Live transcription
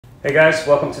Hey guys,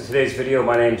 welcome to today's video.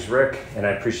 My name is Rick and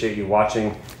I appreciate you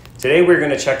watching. Today we're going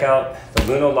to check out the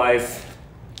Lunolife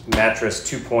mattress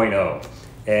 2.0.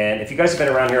 And if you guys have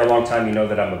been around here a long time, you know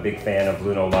that I'm a big fan of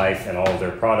Lunolife and all of their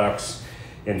products.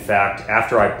 In fact,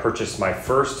 after I purchased my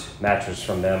first mattress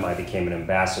from them, I became an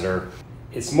ambassador.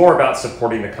 It's more about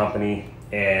supporting the company,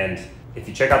 and if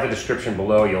you check out the description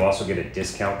below, you'll also get a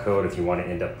discount code if you want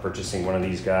to end up purchasing one of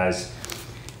these guys.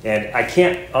 And I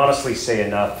can't honestly say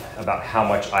enough about how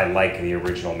much I like the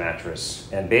original mattress.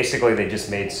 And basically they just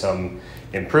made some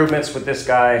improvements with this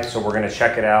guy, so we're gonna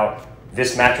check it out.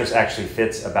 This mattress actually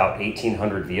fits about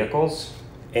 1,800 vehicles.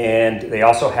 And they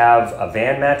also have a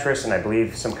van mattress and I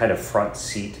believe some kind of front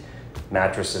seat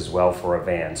mattress as well for a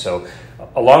van. So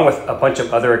along with a bunch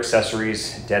of other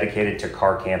accessories dedicated to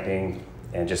car camping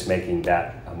and just making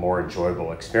that a more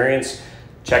enjoyable experience,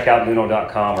 check out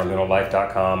Luno.com or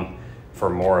Lunolife.com for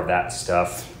more of that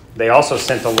stuff. They also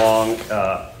sent along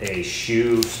a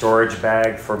shoe storage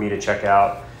bag for me to check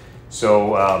out.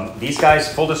 So these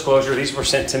guys, full disclosure, these were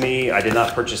sent to me. I did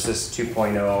not purchase this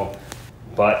 2.0,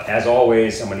 but as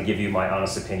always, I'm gonna give you my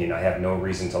honest opinion. I have no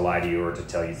reason to lie to you or to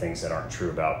tell you things that aren't true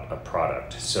about a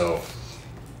product. So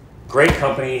great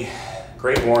company,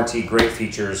 great warranty, great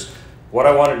features. What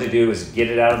I wanted to do is get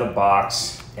it out of the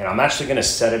box, and I'm actually gonna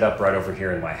set it up right over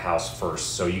here in my house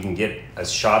first so you can get a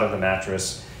shot of the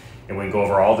mattress and we can go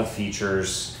over all the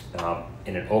features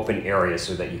in an open area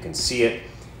so that you can see it.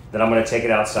 Then I'm gonna take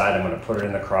it outside, I'm gonna put it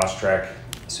in the Crosstrek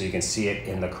so you can see it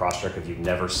in the Crosstrek if you've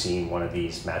never seen one of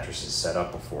these mattresses set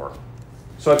up before.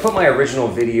 So I put my original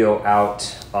video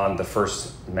out on the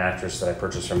first mattress that I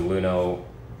purchased from Luno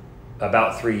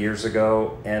about 3 years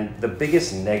ago, and the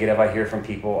biggest negative I hear from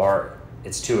people are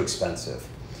it's too expensive,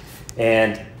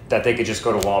 and that they could just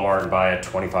go to Walmart and buy a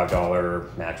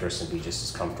 $25 mattress and be just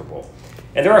as comfortable.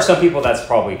 And there are some people that's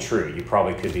probably true. You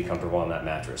probably could be comfortable on that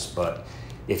mattress. But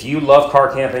if you love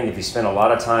car camping, if you spend a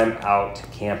lot of time out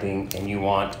camping and you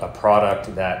want a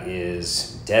product that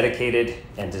is dedicated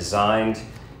and designed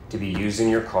to be used in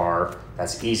your car,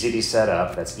 that's easy to set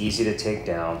up, that's easy to take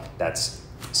down, that's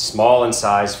small in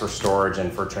size for storage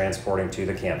and for transporting to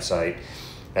the campsite,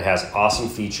 that has awesome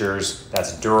features,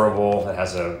 that's durable, that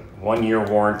has a 1-year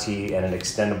warranty and an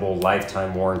extendable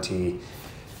lifetime warranty.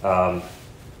 You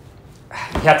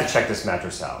have to check this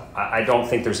mattress out. I don't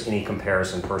think there's any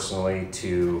comparison personally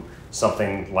to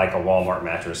something like a Walmart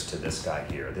mattress to this guy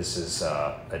here. This is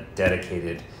a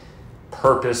dedicated,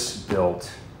 purpose-built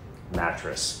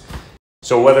mattress.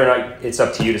 So whether or not it's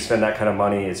up to you to spend that kind of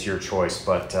money, it's your choice.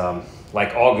 But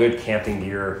like all good camping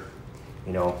gear,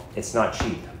 you know, it's not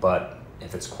cheap, but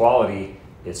if it's quality,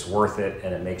 it's worth it,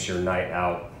 and it makes your night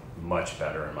out much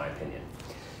better, in my opinion.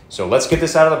 So let's get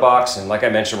this out of the box, and like I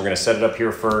mentioned, we're gonna set it up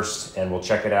here first, and we'll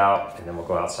check it out, and then we'll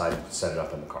go outside and set it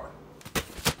up in the car.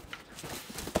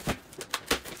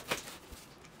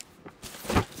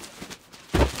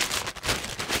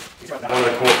 One of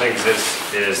the cool things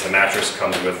is the mattress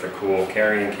comes with a cool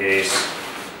carrying case,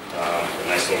 a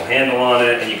nice little handle on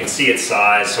it, and you can see its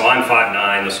size. So I'm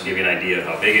 5'9", this will give you an idea of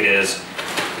how big it is.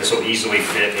 This will easily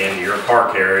fit in your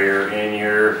car carrier, in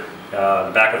your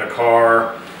the back of the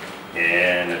car,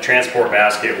 in a transport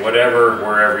basket, whatever,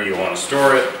 wherever you want to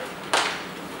store it.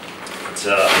 It's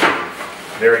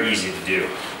very easy to do.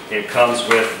 It comes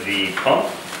with the pump,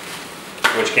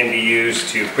 which can be used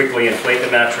to quickly inflate the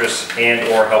mattress and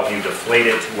or help you deflate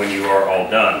it when you are all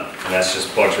done. And that just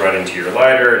plugs right into your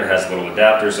lighter, and it has little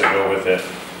adapters that go with it.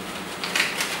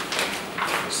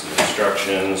 Some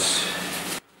instructions.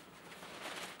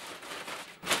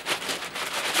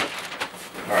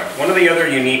 One of the other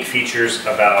unique features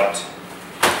about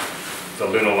the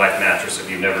Lunolife mattress, if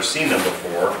you've never seen them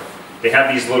before, they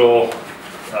have these little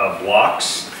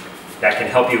blocks that can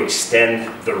help you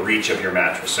extend the reach of your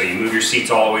mattress. So you move your seats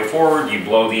all the way forward, you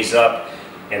blow these up,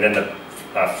 and then the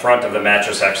front of the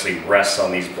mattress actually rests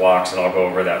on these blocks, and I'll go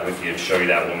over that with you and show you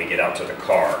that when we get out to the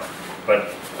car.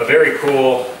 But a very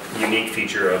cool, unique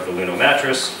feature of the Luno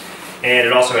mattress. And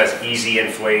it also has easy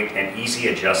inflate and easy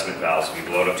adjustment valves. If you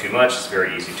blow it up too much, it's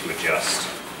very easy to adjust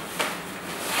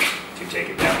to take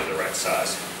it down to the right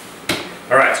size.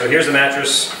 All right, so here's the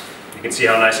mattress. You can see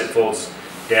how nice it folds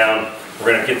down.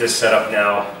 We're gonna get this set up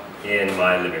now in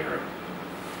my living room.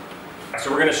 So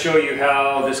we're gonna show you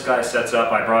how this guy sets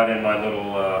up. I brought in my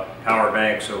little power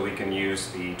bank so we can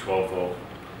use the 12-volt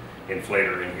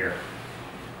inflator in here.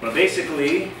 But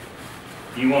basically,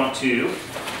 you want to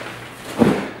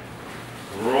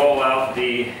roll out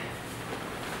the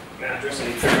mattress and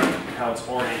you figure out how it's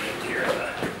oriented here in the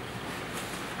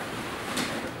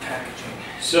packaging.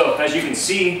 So as you can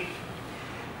see,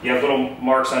 you have little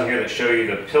marks on here that show you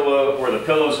the pillow, where the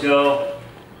pillows go,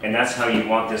 and that's how you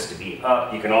want this to be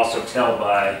up. You can also tell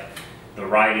by the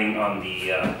writing on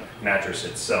the mattress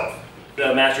itself.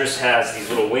 The mattress has these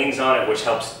little wings on it which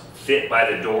helps fit by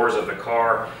the doors of the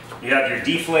car. You have your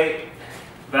deflate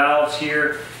valves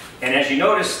here, and as you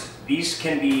notice, these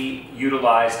can be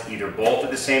utilized either both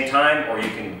at the same time, or you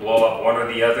can blow up one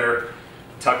or the other,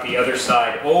 tuck the other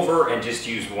side over and just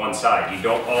use one side. You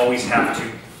don't always have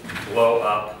to blow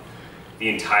up the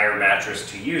entire mattress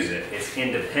to use it. It's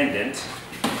independent.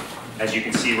 As you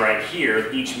can see right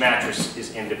here, each mattress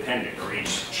is independent, or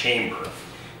each chamber.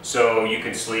 So you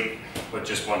can sleep with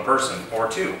just one person or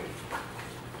two.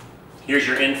 Here's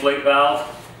your inflate valve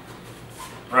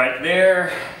right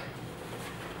there.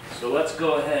 So let's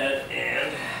go ahead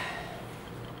and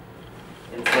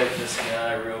inflate this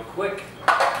guy real quick.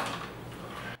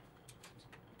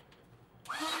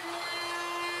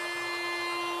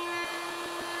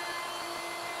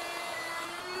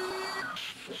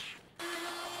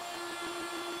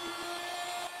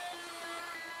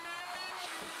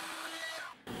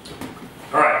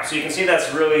 Alright, so you can see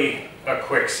that's really a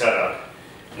quick setup.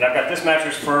 And I've got this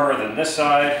mattress firmer than this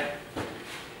side.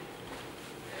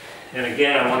 And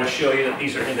again, I want to show you that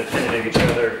these are independent of each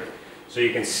other. So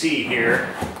you can see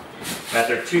here that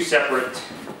they're two separate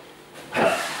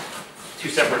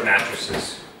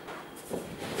mattresses.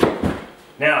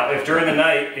 Now, if during the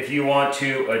night, if you want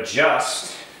to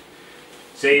adjust,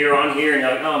 say you're on here and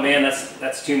you're like, oh man,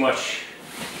 that's too much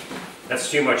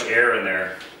air in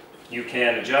there. You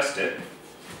can adjust it.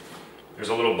 There's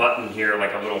a little button here,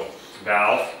 like a little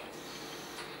valve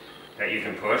that you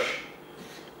can push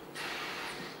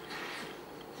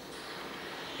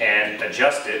and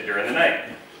adjust it during the night.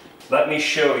 Let me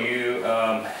show you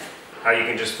how you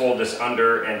can just fold this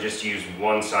under and just use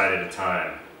one side at a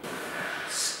time.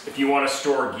 If you want to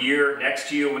store gear next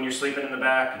to you when you're sleeping in the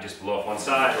back, you just blow up one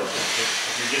side, or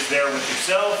if you're just there with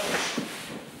yourself,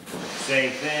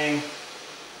 same thing.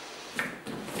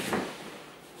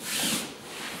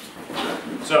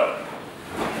 So,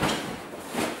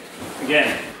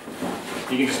 again,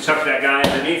 you can just tuck that guy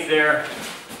underneath there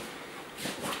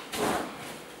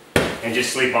and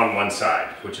just sleep on one side,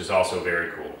 which is also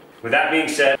very cool. With that being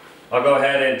said, I'll go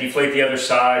ahead and deflate the other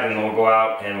side, and then we'll go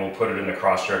out and we'll put it in the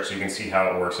Crosstrek so you can see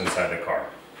how it works inside the car.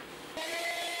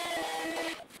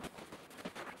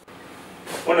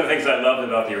 One of the things I loved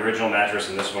about the original mattress,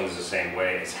 and this one is the same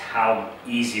way, is how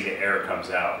easy the air comes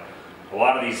out. A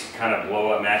lot of these kind of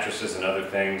blow-up mattresses and other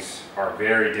things are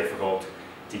very difficult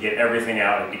to get everything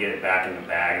out and to get it back in the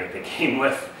bag that they came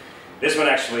with. This one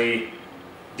actually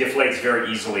deflates very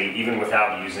easily, even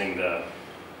without using the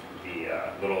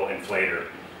little inflator.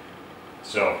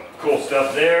 So, cool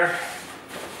stuff there.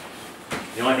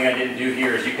 The only thing I didn't do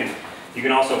here is you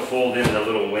can also fold in the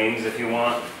little wings if you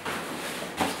want.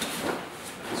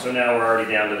 So now we're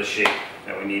already down to the shape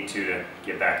that we need to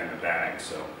get back in the bag.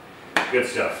 So, good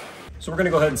stuff. So we're going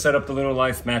to go ahead and set up the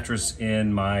Lunolife mattress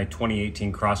in my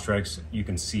 2018 Crosstrek. You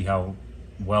can see how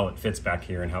well it fits back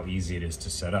here and how easy it is to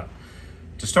set up.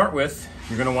 To start with,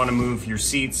 you're going to want to move your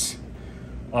seats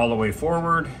all the way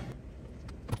forward,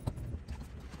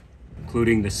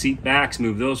 including the seat backs.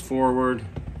 Move those forward.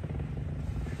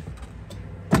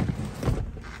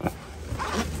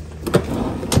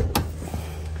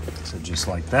 So just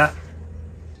like that.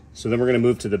 So then we're going to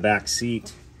move to the back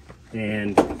seat,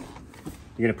 and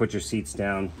you're going to put your seats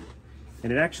down,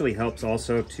 and it actually helps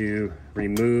also to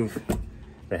remove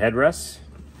the headrests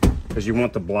because you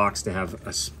want the blocks to have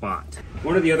a spot.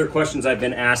 One of the other questions I've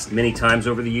been asked many times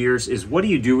over the years is, what do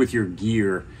you do with your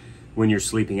gear when you're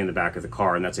sleeping in the back of the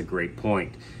car? And that's a great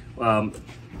point.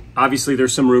 Obviously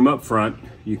there's some room up front.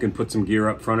 You can put some gear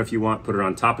up front if you want, put it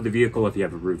on top of the vehicle if you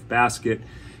have a roof basket,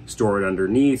 store it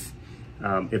underneath.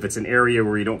 If it's an area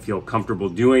where you don't feel comfortable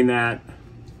doing that,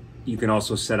 you can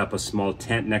also set up a small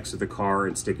tent next to the car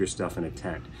and stick your stuff in a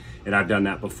tent. And I've done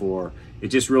that before. It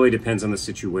just really depends on the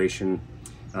situation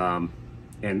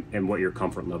and what your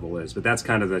comfort level is. But that's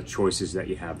kind of the choices that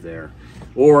you have there.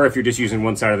 Or if you're just using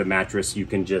one side of the mattress, you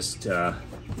can just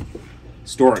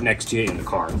store it next to you in the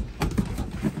car.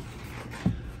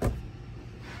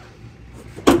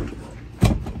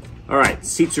 All right,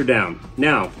 seats are down.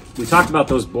 Now, we talked about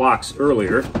those blocks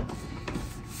earlier,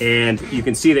 and you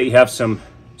can see that you have some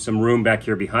room back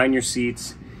here behind your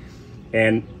seats,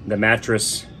 and the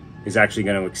mattress is actually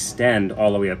going to extend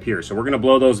all the way up here. So we're going to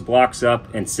blow those blocks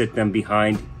up and sit them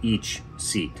behind each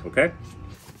seat, okay?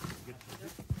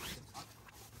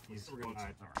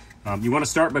 You want to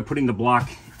start by putting the block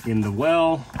in the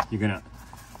well. You're going to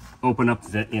open up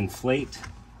the inflate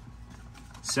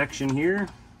section here.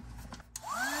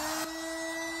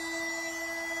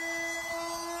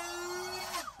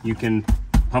 You can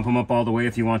pump them up all the way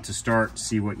if you want to start,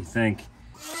 see what you think.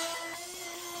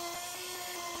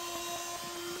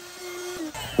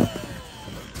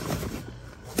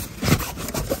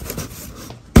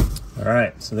 All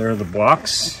right, so there are the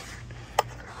blocks,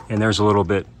 and there's a little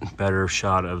bit better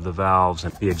shot of the valves.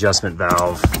 The adjustment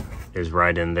valve is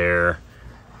right in there.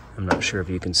 I'm not sure if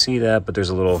you can see that, but there's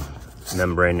a little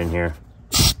membrane in here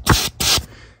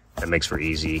that makes for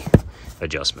easy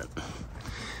adjustment.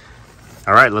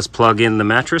 All right, let's plug in the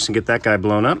mattress and get that guy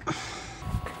blown up.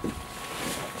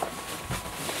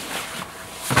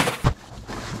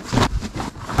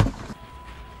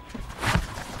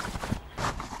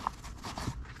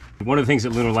 One of the things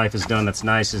that Lunolife has done that's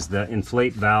nice is the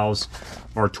inflate valves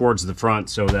are towards the front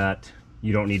so that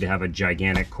you don't need to have a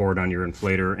gigantic cord on your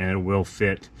inflator, and it will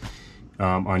fit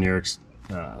on your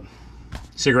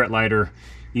cigarette lighter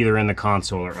either in the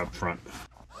console or up front.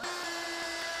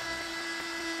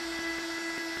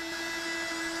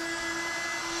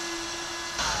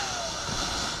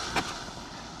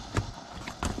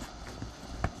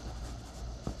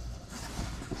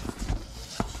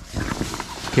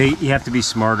 Okay, you have to be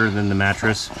smarter than the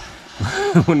mattress.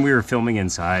 When we were filming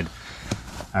inside,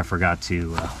 I forgot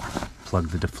to plug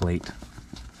the deflate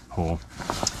hole.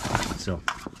 So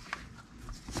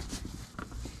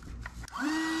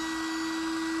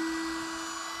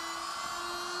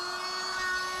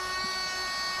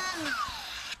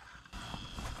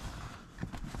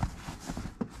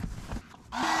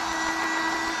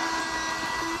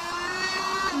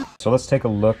let's take a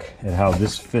look at how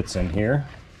this fits in here.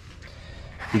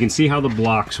 You can see how the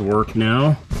blocks work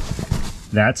now.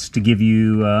 That's to give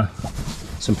you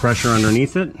some pressure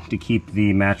underneath it to keep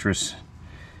the mattress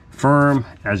firm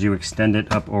as you extend it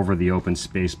up over the open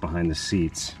space behind the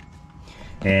seats.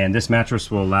 And this mattress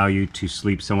will allow you to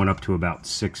sleep someone up to about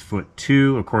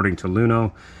 6'2", according to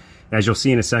Luno. As you'll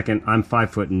see in a second, I'm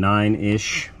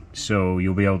 5'9"-ish, so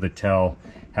you'll be able to tell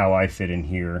how I fit in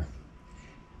here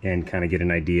and kind of get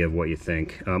an idea of what you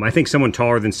think. I think someone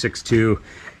taller than 6'2",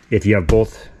 if you have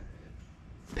both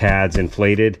pads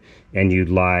inflated and you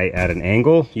lie at an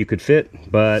angle, you could fit.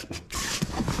 But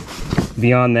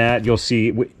beyond that, you'll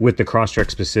see with the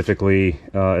Crosstrek specifically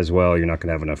as well, you're not going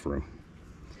to have enough room.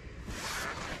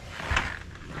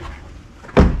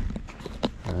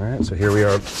 All right, so here we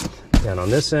are down on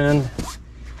this end.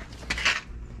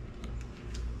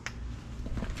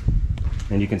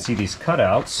 And you can see these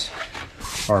cutouts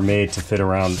are made to fit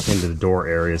around into the door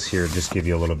areas here, just give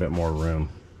you a little bit more room.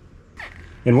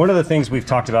 And one of the things we've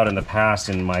talked about in the past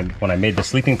when I made the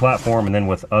sleeping platform and then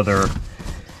with the other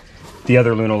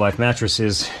Lunolife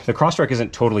mattresses, the Crosstrek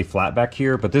isn't totally flat back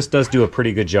here, but this does do a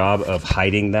pretty good job of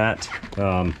hiding that.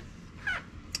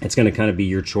 It's going to kind of be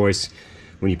your choice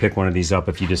when you pick one of these up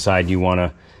if you decide you want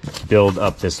to build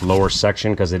up this lower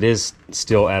section, because it is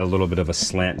still at a little bit of a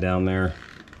slant down there.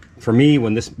 For me,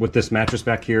 with this mattress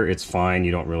back here, it's fine.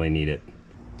 You don't really need it.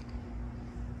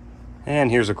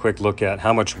 And here's a quick look at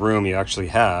how much room you actually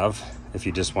have if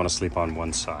you just want to sleep on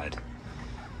one side,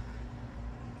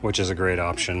 which is a great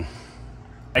option.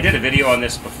 I did a video on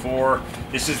this before.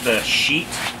 This is the sheet,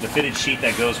 the fitted sheet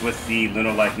that goes with the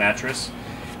Lunolife mattress.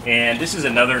 And this is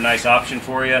another nice option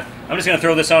for you. I'm just going to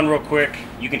throw this on real quick.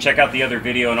 You can check out the other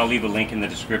video, and I'll leave a link in the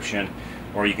description,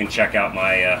 or you can check out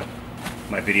my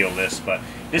my video list. But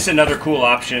this is another cool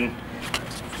option.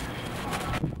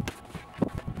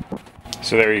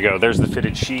 So there you go, there's the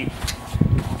fitted sheet,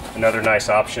 another nice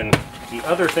option. The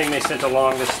other thing they sent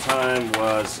along this time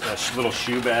was a little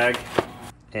shoe bag.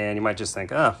 And you might just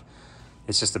think, oh,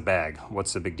 it's just a bag.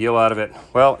 What's the big deal out of it?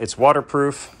 Well, it's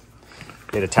waterproof.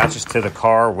 It attaches to the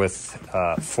car with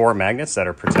 4 magnets that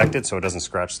are protected so it doesn't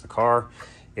scratch the car.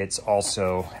 It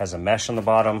also has a mesh on the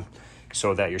bottom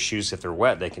so that your shoes, if they're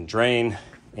wet, they can drain.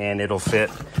 And it'll fit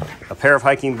a pair of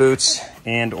hiking boots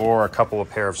and or a couple of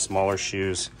pair of smaller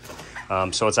shoes.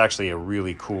 So it's actually a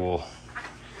really cool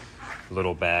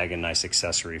little bag and nice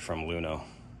accessory from Luno.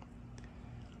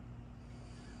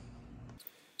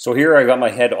 So here I got my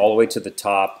head all the way to the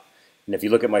top, and if you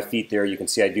look at my feet there, you can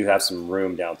see I do have some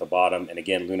room down at the bottom. And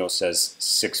again, Luno says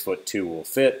 6'2" will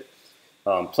fit.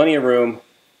 Plenty of room.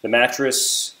 The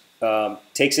mattress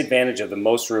takes advantage of the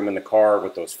most room in the car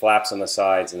with those flaps on the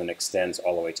sides, and then extends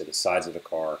all the way to the sides of the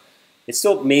car. It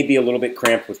still may be a little bit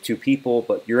cramped with 2 people,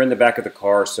 but you're in the back of the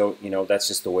car, so you know that's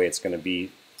just the way it's going to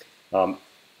be.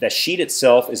 That sheet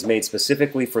itself is made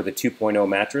specifically for the 2.0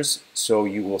 mattress, so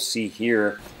you will see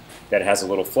here that it has a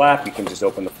little flap. You can just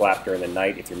open the flap during the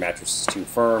night if your mattress is too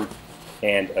firm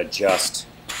and adjust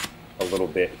a little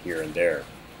bit here and there.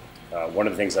 One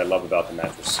of the things I love about the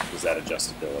mattress is that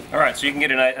adjustability. All right, so you can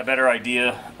get a better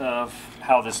idea of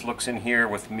how this looks in here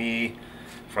with me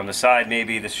From the side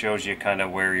maybe, this shows you kind of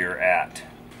where you're at.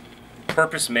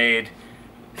 Purpose made,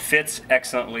 fits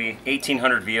excellently,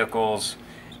 1,800 vehicles,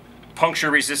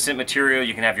 puncture resistant material.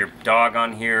 You can have your dog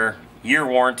on here. Year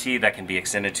warranty that can be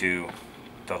extended to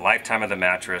the lifetime of the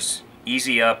mattress.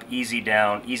 Easy up, easy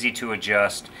down, easy to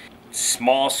adjust.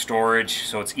 Small storage,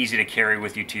 so it's easy to carry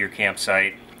with you to your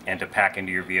campsite and to pack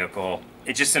into your vehicle.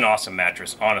 It's just an awesome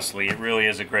mattress, honestly. It really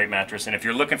is a great mattress. And if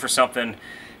you're looking for something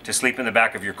to sleep in the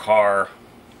back of your car,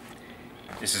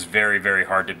 this is very, very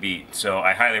hard to beat. So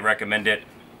I highly recommend it.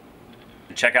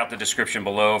 Check out the description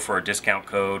below for a discount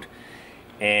code.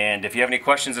 And if you have any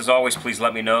questions, as always, please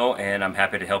let me know, and I'm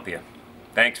happy to help you.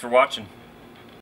 Thanks for watching.